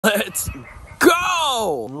Let's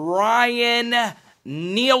go! Ryan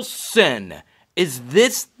Nielsen. Is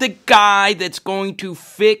this the guy that's going to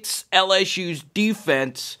fix LSU's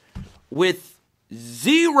defense with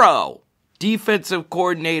zero defensive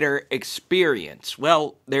coordinator experience?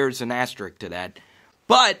 Well, there's an asterisk to that.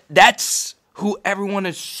 But that's who everyone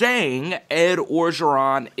is saying Ed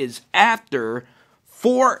Orgeron is after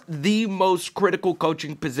for the most critical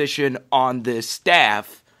coaching position on this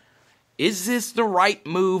staff. Is this the right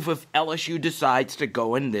move if LSU decides to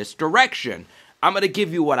go in this direction? I'm going to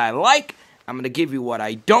give you what I like. I'm going to give you what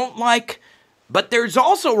I don't like. But there's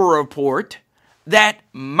also a report that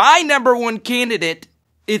my number one candidate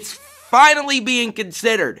is finally being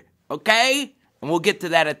considered. Okay? And we'll get to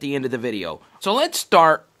that at the end of the video. So let's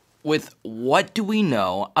start with what do we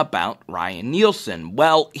know about Ryan Nielsen?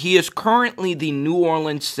 Well, he is currently the New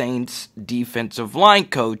Orleans Saints defensive line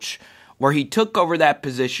coach, where he took over that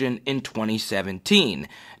position in 2017.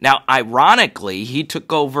 Now, ironically, he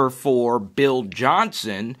took over for Bill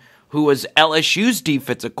Johnson, who was LSU's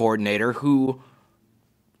defensive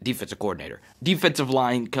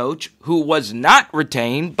line coach, who was not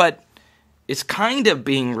retained, but is kind of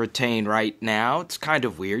being retained right now. It's kind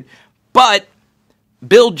of weird. But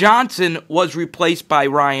Bill Johnson was replaced by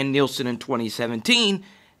Ryan Nielsen in 2017,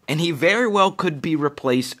 and he very well could be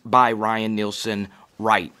replaced by Ryan Nielsen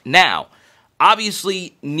right now.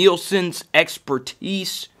 Obviously, Nielsen's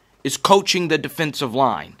expertise is coaching the defensive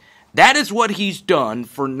line. That is what he's done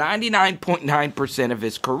for 99.9% of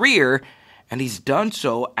his career, and he's done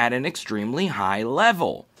so at an extremely high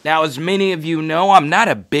level. Now, as many of you know, I'm not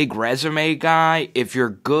a big resume guy. If you're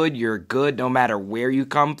good no matter where you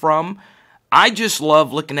come from. I just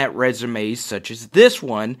love looking at resumes such as this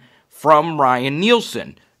one from Ryan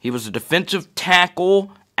Nielsen. He was a defensive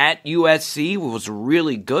tackle at USC, was a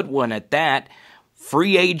really good one at that.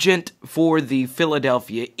 Free agent for the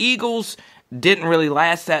Philadelphia Eagles. Didn't really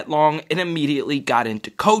last that long and immediately got into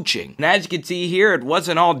coaching. And as you can see here, it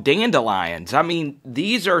wasn't all dandelions. I mean,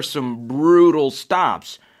 these are some brutal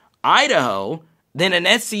stops. Idaho, then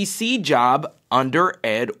an SEC job under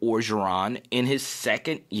Ed Orgeron in his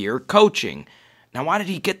second year coaching. Now, why did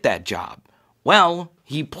he get that job? Well,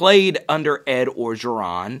 he played under Ed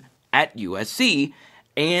Orgeron at USC,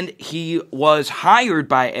 and he was hired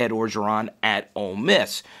by Ed Orgeron at Ole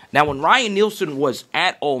Miss. Now, when Ryan Nielsen was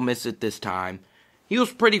at Ole Miss at this time, he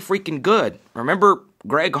was pretty freaking good. Remember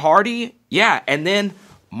Greg Hardy? Yeah, and then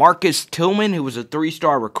Marcus Tillman, who was a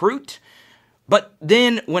 3-star recruit. But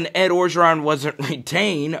then when Ed Orgeron wasn't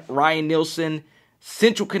retained, Ryan Nielsen,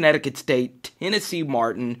 Central Connecticut State, Tennessee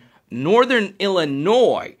Martin, Northern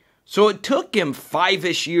Illinois. So it took him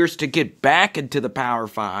 5-ish years to get back into the Power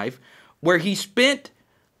 5, where he spent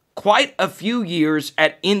quite a few years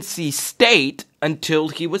at NC State until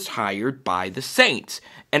he was hired by the Saints.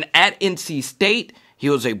 And at NC State, he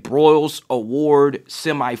was a Broyles Award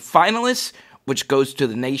semifinalist, which goes to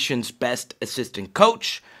the nation's best assistant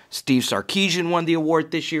coach. Steve Sarkisian won the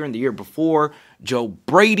award this year, and the year before, Joe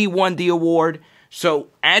Brady won the award. So,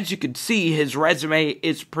 as you can see, his resume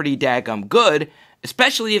is pretty daggum good,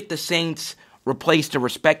 especially if the Saints replaced a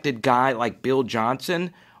respected guy like Bill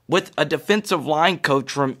Johnson with a defensive line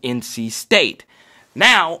coach from NC State.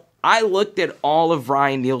 Now, I looked at all of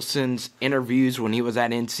Ryan Nielsen's interviews when he was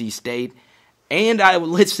at NC State, and I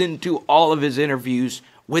listened to all of his interviews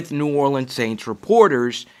with New Orleans Saints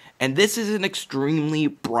reporters. And this is an extremely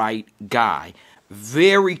bright guy,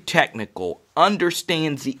 very technical,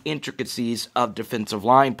 understands the intricacies of defensive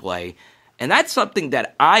line play. And that's something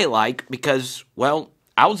that I like because, well,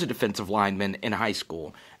 I was a defensive lineman in high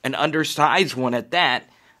school, an undersized one at that.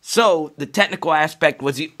 So the technical aspect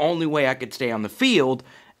was the only way I could stay on the field.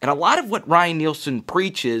 And a lot of what Ryan Nielsen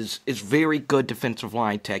preaches is very good defensive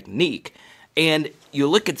line technique. And you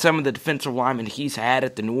look at some of the defensive linemen he's had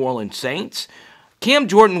at the New Orleans Saints. Cam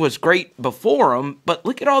Jordan was great before him, but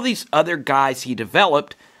look at all these other guys he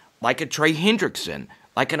developed, like a Trey Hendrickson,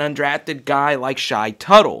 like an undrafted guy like Shy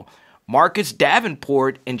Tuttle. Marcus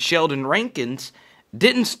Davenport and Sheldon Rankins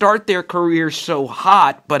didn't start their careers so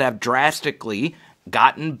hot, but have drastically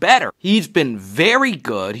gotten better. He's been very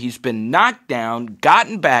good. He's been knocked down,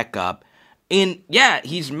 gotten back up, and yeah,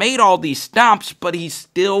 he's made all these stops, but he's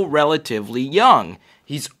still relatively young.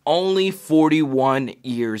 He's only 41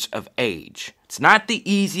 years of age. It's not the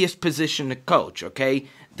easiest position to coach, okay?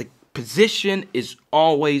 The position is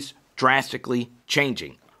always drastically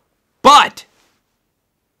changing. But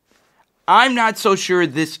I'm not so sure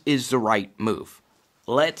this is the right move.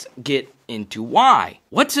 Let's get into why.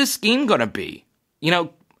 What's his scheme going to be? You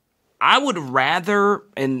know, I would rather,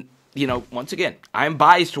 and, you know, once again, I'm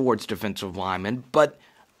biased towards defensive linemen, but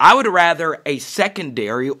I would rather a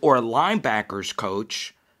secondary or a linebackers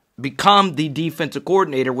coach become the defensive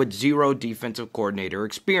coordinator with zero defensive coordinator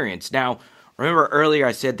experience. Now, remember earlier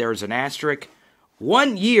I said there was an asterisk?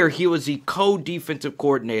 1 year he was the co-defensive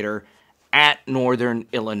coordinator at Northern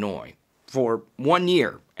Illinois for 1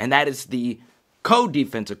 year, and that is the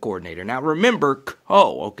co-defensive coordinator. Now remember,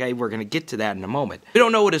 okay, we're going to get to that in a moment. We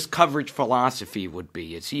don't know what his coverage philosophy would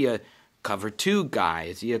be. Is he a cover 2 guy?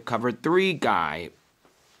 Is he a cover 3 guy?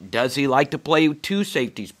 Does he like to play 2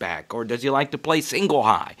 safeties back, or does he like to play single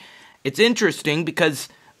high? It's interesting because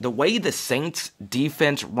the way the Saints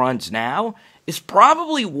defense runs now is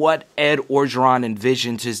probably what Ed Orgeron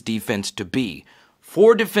envisions his defense to be.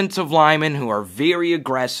 4 defensive linemen who are very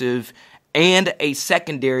aggressive and a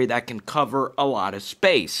secondary that can cover a lot of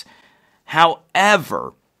space.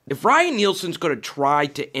 However, if Ryan Nielsen's going to try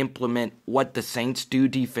to implement what the Saints do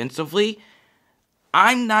defensively,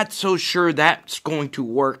 I'm not so sure that's going to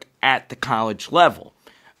work at the college level.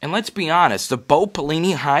 And let's be honest, the Bo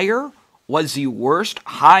Pelini hire was the worst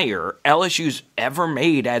hire LSU's ever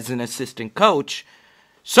made as an assistant coach.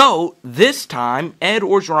 So this time, Ed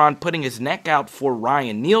Orgeron putting his neck out for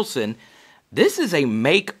Ryan Nielsen, this is a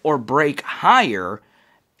make or break hire,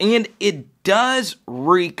 and it does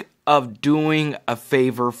reek of doing a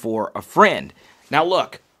favor for a friend. Now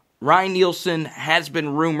look, Ryan Nielsen has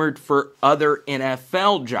been rumored for other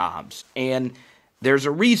NFL jobs, and there's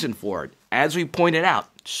a reason for it. As we pointed out,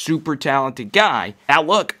 super talented guy. Now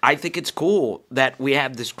look, I think it's cool that we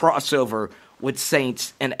have this crossover with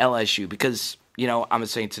Saints and LSU because, you know, I'm a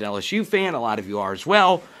Saints and LSU fan. A lot of you are as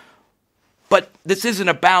well. But this isn't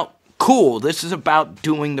about cool. This is about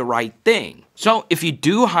doing the right thing. So if you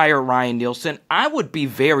do hire Ryan Nielsen, I would be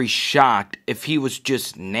very shocked if he was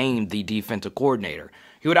just named the defensive coordinator.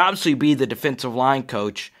 He would obviously be the defensive line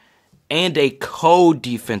coach and a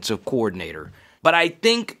co-defensive coordinator. But I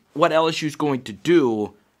think what LSU is going to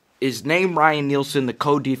do is name Ryan Nielsen the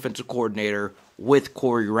co-defensive coordinator with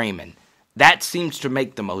Corey Raymond. That seems to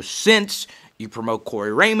make the most sense. You promote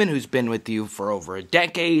Corey Raymond, who's been with you for over a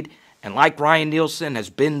decade, and like Ryan Nielsen,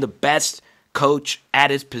 has been the best coach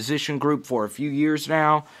at his position group for a few years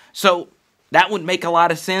now. So that would make a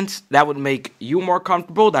lot of sense. That would make you more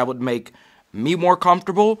comfortable. That would make me more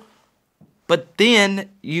comfortable. But then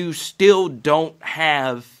you still don't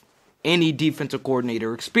have any defensive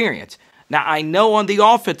coordinator experience. Now, I know on the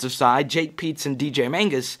offensive side, Jake Peetz and DJ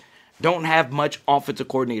Mangas don't have much offensive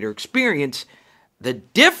coordinator experience. The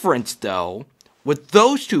difference, though, with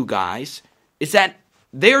those two guys is that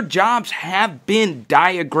their jobs have been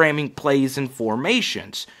diagramming plays and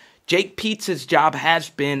formations. Jake Peetz's job has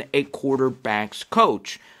been a quarterback's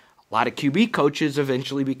coach. A lot of QB coaches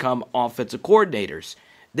eventually become offensive coordinators.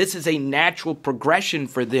 This is a natural progression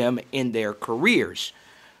for them in their careers.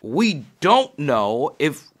 We don't know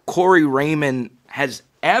if Corey Raymond has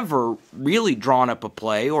ever really drawn up a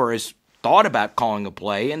play or has thought about calling a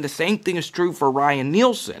play, and the same thing is true for Ryan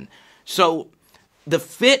Nielsen. So the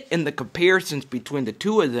fit and the comparisons between the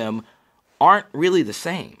two of them aren't really the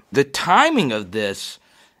same. The timing of this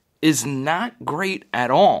is not great at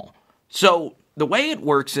all. So the way it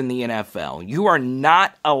works in the NFL, you are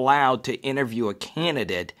not allowed to interview a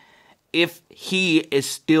candidate if he is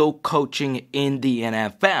still coaching in the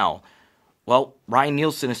NFL. Well, Ryan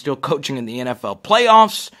Nielsen is still coaching in the NFL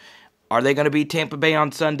playoffs. Are they going to beat Tampa Bay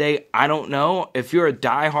on Sunday? I don't know. If you're a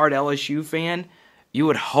diehard LSU fan, you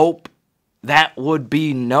would hope that would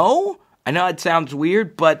be no. I know it sounds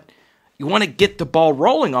weird, but you want to get the ball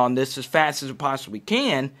rolling on this as fast as you possibly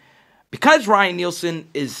can. Because Ryan Nielsen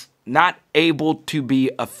is not able to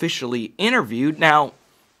be officially interviewed. Now,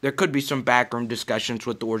 there could be some backroom discussions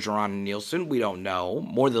with Orgeron and Nielsen. We don't know.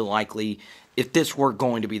 More than likely, if this were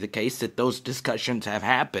going to be the case, that those discussions have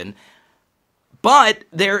happened. But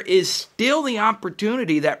there is still the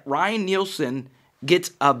opportunity that Ryan Nielsen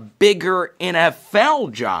gets a bigger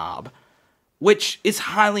NFL job, which is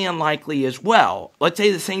highly unlikely as well. Let's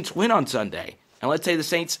say the Saints win on Sunday, and let's say the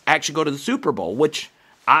Saints actually go to the Super Bowl, which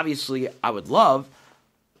obviously I would love,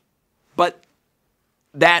 but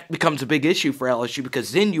that becomes a big issue for LSU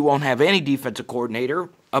because then you won't have any defensive coordinator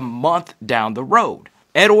a month down the road.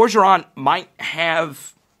 Ed Orgeron might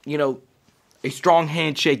have, a strong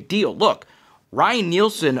handshake deal. Look, Ryan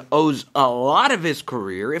Nielsen owes a lot of his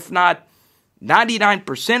career, if not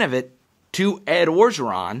 99% of it, to Ed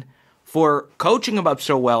Orgeron for coaching him up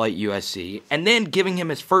so well at USC and then giving him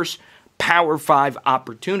his first Power 5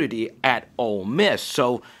 opportunity at Ole Miss.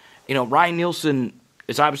 So, Ryan Nielsen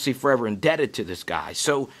is obviously forever indebted to this guy.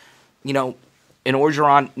 So, in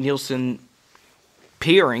Orgeron-Nielsen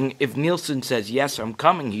pairing, if Nielsen says, yes, I'm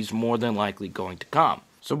coming, he's more than likely going to come.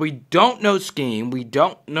 So we don't know scheme. We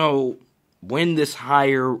don't know when this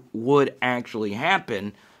hire would actually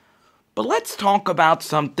happen. But let's talk about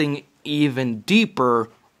something even deeper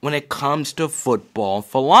when it comes to football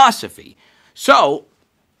philosophy. So,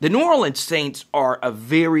 the New Orleans Saints are a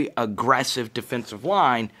very aggressive defensive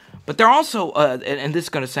line, but they're also, and this is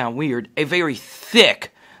going to sound weird, a very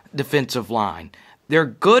thick defensive line. They're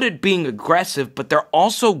good at being aggressive, but they're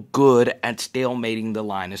also good at stalemating the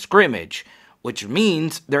line of scrimmage, which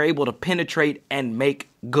means they're able to penetrate and make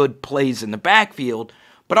good plays in the backfield,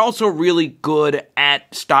 but also really good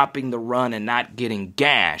at stopping the run and not getting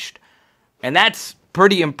gashed. And that's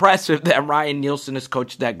pretty impressive that Ryan Nielsen has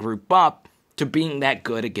coached that group up to being that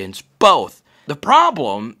good against both. The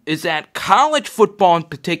problem is that college football in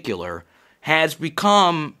particular has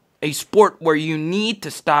become a sport where you need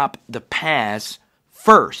to stop the pass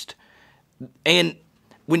first. And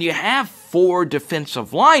when you have 4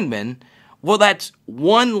 defensive linemen, well, that's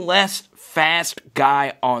one less fast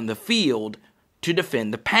guy on the field to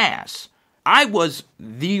defend the pass. I was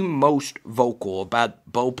the most vocal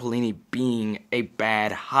about Bo Pelini being a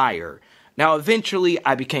bad hire. Now, eventually,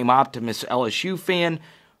 I became optimist LSU fan,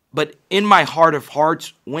 but in my heart of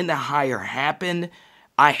hearts, when the hire happened,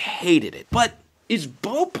 I hated it. But is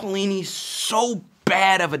Bo Pelini so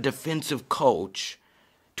bad of a defensive coach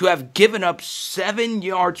to have given up 7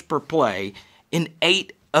 yards per play in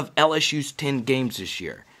 8 of LSU's 10 games this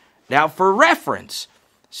year? Now, for reference,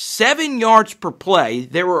 7 yards per play,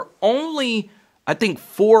 there were only, I think,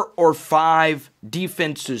 4 or 5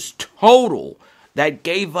 defenses total that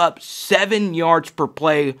gave up 7 yards per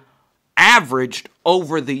play averaged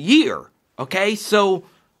over the year. Okay, so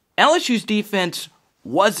LSU's defense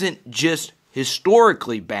wasn't just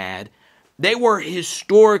historically bad. They were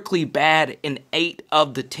historically bad in 8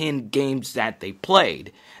 of the 10 games that they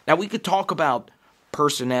played. Now, we could talk about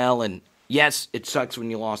personnel, and yes, it sucks when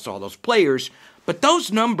you lost all those players, but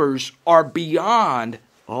those numbers are beyond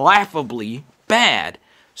laughably bad.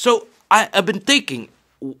 So I've been thinking,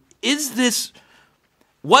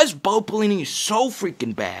 was Bo Pelini so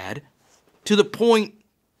freaking bad to the point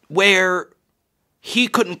where he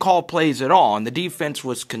couldn't call plays at all and the defense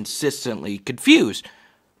was consistently confused?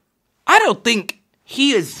 I don't think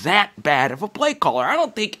he is that bad of a play caller. I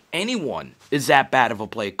don't think anyone is that bad of a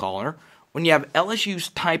play caller when you have LSU's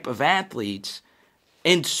type of athletes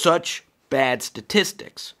and such bad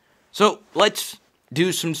statistics. So let's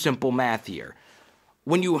do some simple math here.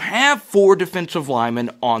 When you have 4 defensive linemen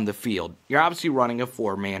on the field, you're obviously running a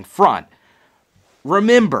 4-man front.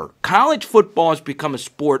 Remember, college football has become a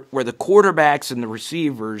sport where the quarterbacks and the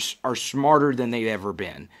receivers are smarter than they've ever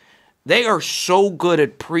been. They are so good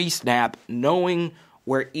at pre-snap knowing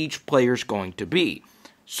where each player is going to be.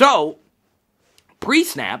 So,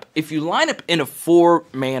 pre-snap, if you line up in a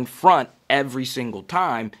 4-man front every single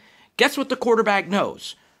time, guess what the quarterback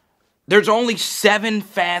knows? There's only 7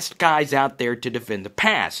 fast guys out there to defend the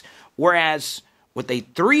pass. Whereas with a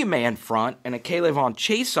 3-man front and a K'Lavon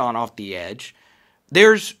Chaisson off the edge,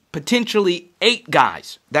 there's potentially 8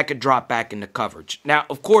 guys that could drop back into coverage. Now,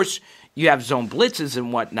 of course, you have zone blitzes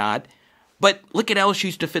and whatnot, but look at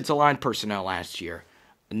LSU's defensive line personnel last year.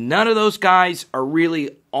 None of those guys are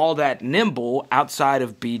really all that nimble outside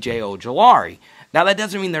of B.J. Ojolari. Now, that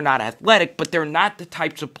doesn't mean they're not athletic, but they're not the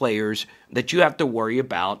types of players that you have to worry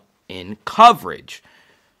about in coverage.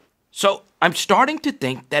 So I'm starting to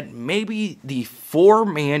think that maybe the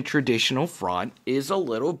 4-man traditional front is a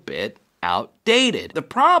little bit outdated. The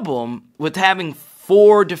problem with having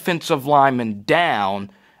 4 defensive linemen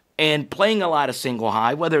down and playing a lot of single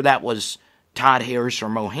high, whether that was Todd Harris or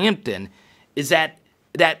Mo Hampton, is that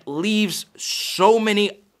leaves so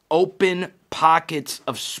many open pockets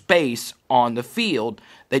of space on the field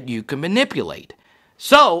that you can manipulate.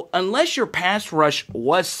 So, unless your pass rush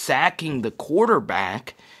was sacking the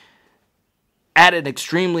quarterback at an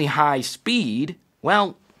extremely high speed,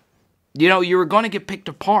 well, you were going to get picked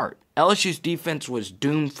apart. LSU's defense was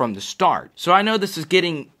doomed from the start. So I know this is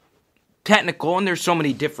getting technical, and there's so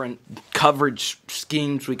many different coverage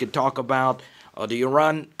schemes we could talk about. Do you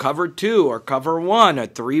run cover 2 or cover 1 or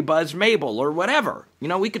 3 Buzz Mabel or whatever?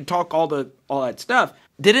 We could talk all that stuff.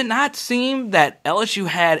 Did it not seem that LSU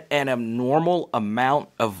had an abnormal amount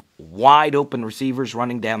of wide open receivers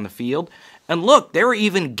running down the field? And look, there were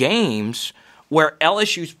even games where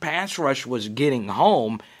LSU's pass rush was getting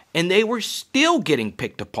home and they were still getting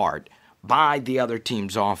picked apart by the other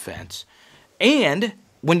team's offense. And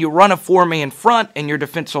when you run a 4-man front and your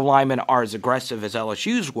defensive linemen are as aggressive as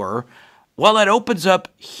LSU's were, well, that opens up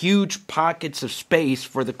huge pockets of space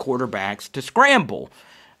for the quarterbacks to scramble.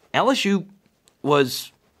 LSU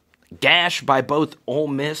was gashed by both Ole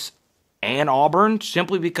Miss and Auburn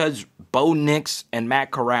simply because Bo Nix and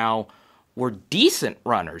Matt Corral were decent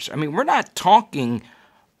runners. I mean, we're not talking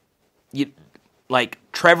like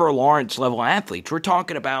Trevor Lawrence level athletes. We're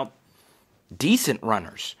talking about decent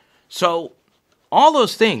runners. So all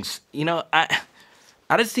those things, I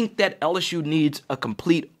just think that LSU needs a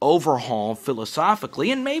complete overhaul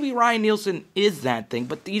philosophically, and maybe Ryan Nielsen is that thing,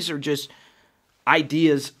 but these are just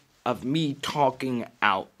ideas of me talking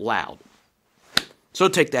out loud. So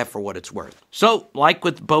take that for what it's worth. So, like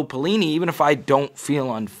with Bo Pelini, even if I don't feel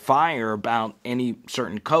on fire about any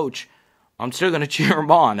certain coach, I'm still going to cheer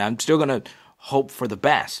him on. I'm still going to hope for the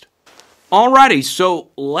best. Alrighty, so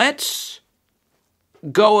let's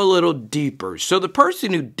go a little deeper. So the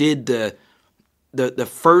person who did the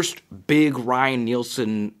first big Ryan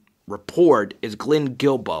Nielsen report is Glenn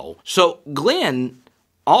Guilbeau. So Glenn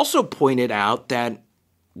also pointed out that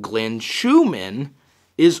Glenn Schumann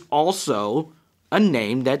is also a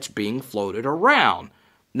name that's being floated around.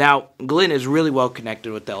 Now, Glenn is really well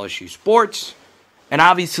connected with LSU sports, and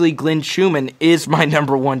obviously Glenn Schumann is my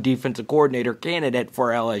number one defensive coordinator candidate for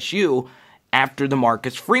LSU after the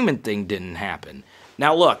Marcus Freeman thing didn't happen.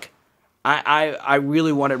 Now, look, I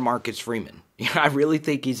really wanted Marcus Freeman. I really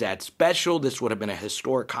think he's that special. This would have been a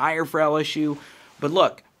historic hire for LSU. But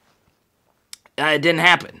look, it didn't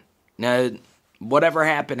happen. Whatever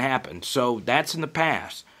happened, happened. So that's in the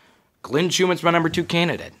past. Glenn Schumann's my number 2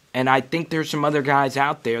 candidate. And I think there's some other guys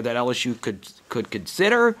out there that LSU could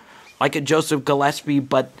consider, like a Joseph Gillespie.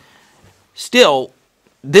 But still,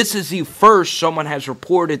 this is the first someone has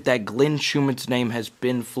reported that Glenn Schumann's name has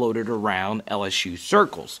been floated around LSU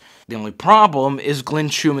circles. The only problem is Glenn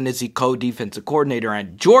Schumann is the co-defensive coordinator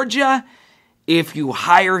at Georgia. If you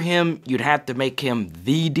hire him, you'd have to make him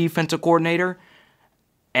the defensive coordinator.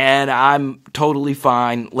 And I'm totally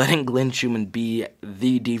fine letting Glenn Schumann be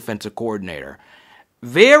the defensive coordinator.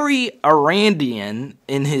 Very Arandian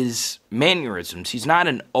in his mannerisms. He's not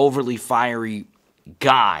an overly fiery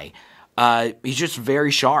guy. He's just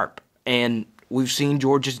very sharp. And we've seen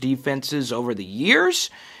Georgia's defenses over the years.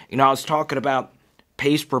 I was talking about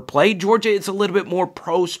pace per play. Georgia is a little bit more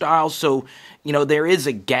pro style, so there is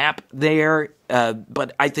a gap there.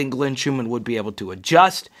 But I think Glenn Schumann would be able to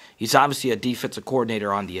adjust. He's obviously a defensive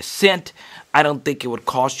coordinator on the ascent. I don't think it would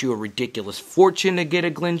cost you a ridiculous fortune to get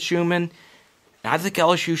a Glenn Schumann. I think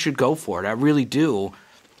LSU should go for it. I really do.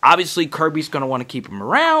 Obviously, Kirby's going to want to keep him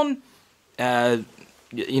around.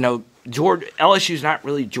 LSU's not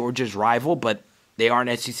really Georgia's rival, but they are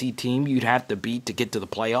an SEC team you'd have to beat to get to the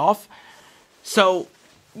playoff. So,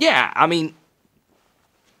 yeah, I mean,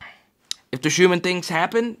 if the Schumann things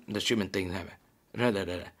happen, If the Schumann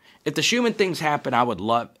things happen, I would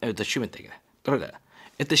love. If the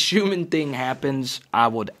Schumann thing happens, I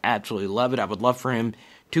would absolutely love it. I would love for him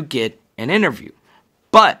to get an interview.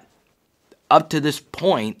 But up to this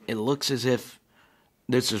point, it looks as if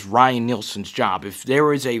this is Ryan Nielsen's job. If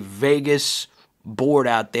there is a Vegas board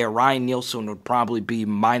out there, Ryan Nielsen would probably be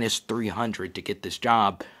minus 300 to get this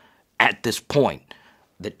job at this point.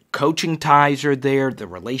 The coaching ties are there, the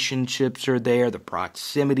relationships are there, the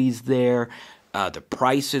proximity's there, the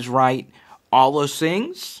price is right, all those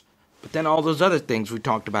things, but then all those other things we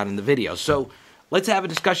talked about in the video. So let's have a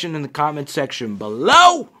discussion in the comment section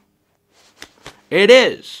below. It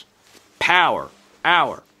is Power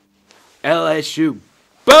Hour LSU.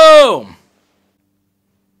 Boom!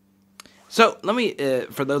 So let me,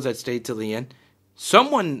 for those that stayed till the end,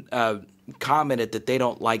 someone commented that they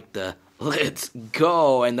don't like the let's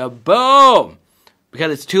go and the boom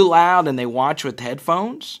because it's too loud and they watch with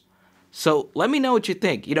headphones. So let me know what you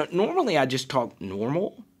think. Normally I just talk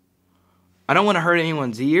normal. I don't want to hurt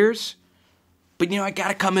anyone's ears, but I got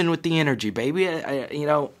to come in with the energy, baby.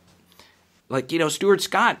 Stuart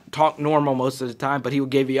Scott talked normal most of the time, but he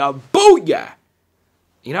would give you a booyah.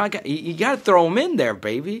 You got to throw them in there,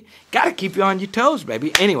 baby. Got to keep you on your toes,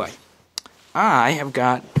 baby. Anyway, I have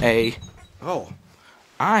got a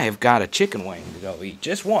chicken wing to go eat.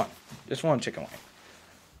 Just one chicken wing.